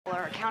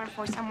are accounted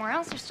for somewhere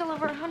else, there's still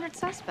over 100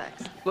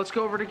 suspects. Let's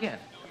go over it again.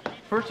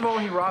 First of all,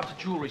 he robs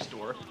a jewelry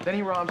store. Then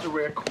he robs a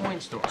rare coin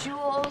store.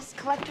 Jewels,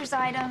 collector's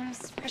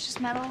items, precious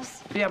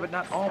metals. Yeah, but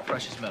not all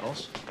precious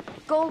metals.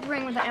 Gold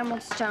ring with an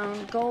emerald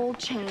stone, gold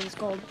chains,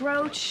 gold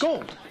brooch.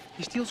 Gold.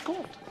 He steals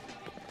gold.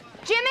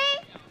 Jimmy!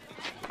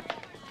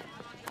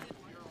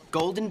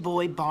 Golden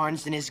Boy,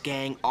 Barnes, and his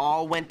gang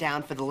all went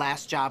down for the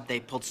last job they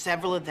pulled.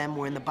 Several of them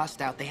were in the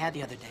bust-out they had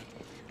the other day.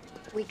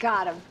 We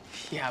got him.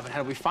 Yeah, but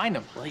how do we find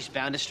him? Well, he's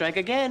bound to strike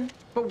again.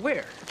 But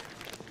where?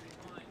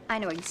 I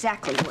know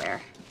exactly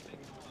where.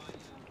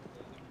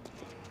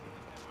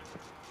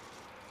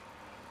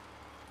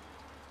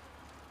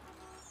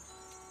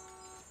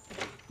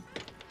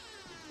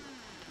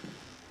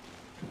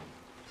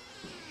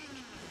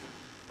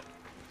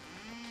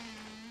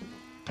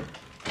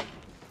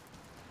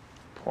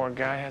 Poor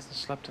guy hasn't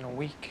slept in a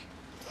week.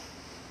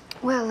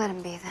 Well, let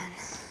him be then.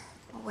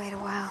 We'll wait a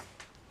while.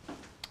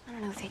 I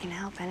don't know if he can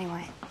help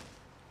anyway.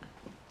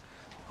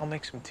 I'll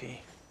make some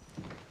tea.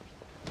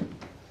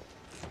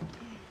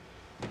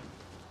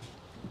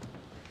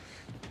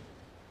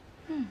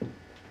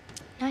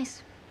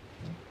 Nice.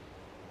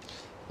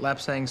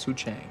 Lapsang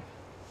Souchang.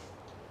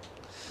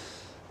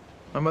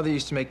 My mother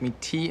used to make me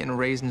tea and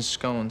raisin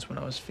scones when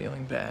I was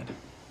feeling bad.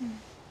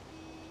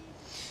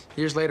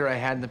 Years later, I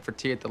had them for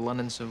tea at the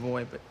London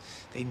Savoy, but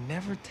they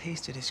never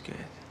tasted as good.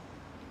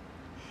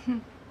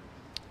 When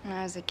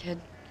I was a kid,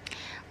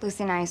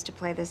 Lucy and I used to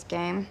play this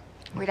game.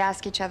 We'd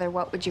ask each other,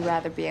 what would you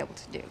rather be able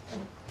to do?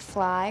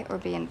 Fly or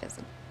be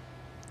invisible?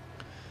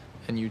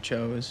 And you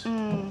chose?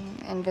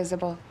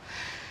 Invisible.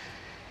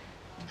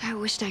 I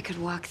wished I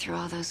could walk through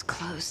all those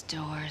closed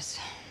doors.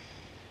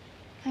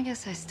 I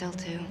guess I still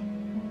do.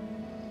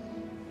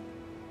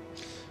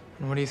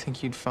 And what do you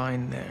think you'd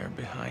find there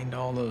behind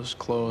all those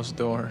closed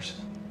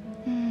doors?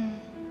 I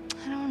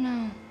don't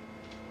know.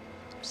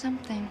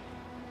 Something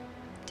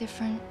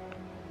different,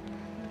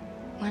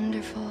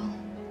 wonderful.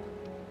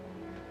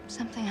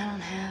 Something I don't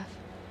have,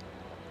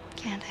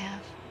 can't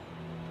have.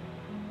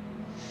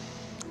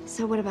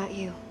 So what about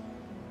you?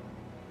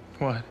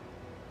 What?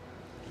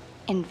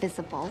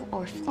 Invisible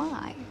or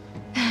fly?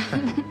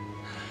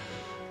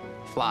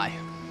 Fly.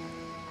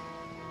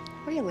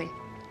 Really?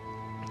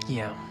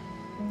 Yeah.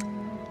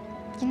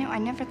 You know, I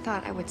never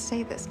thought I would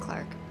say this,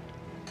 Clark,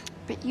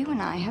 but you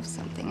and I have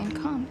something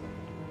in common.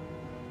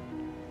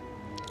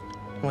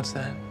 What's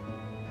that?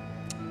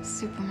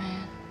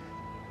 Superman.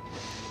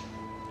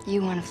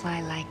 You want to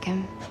fly like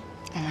him,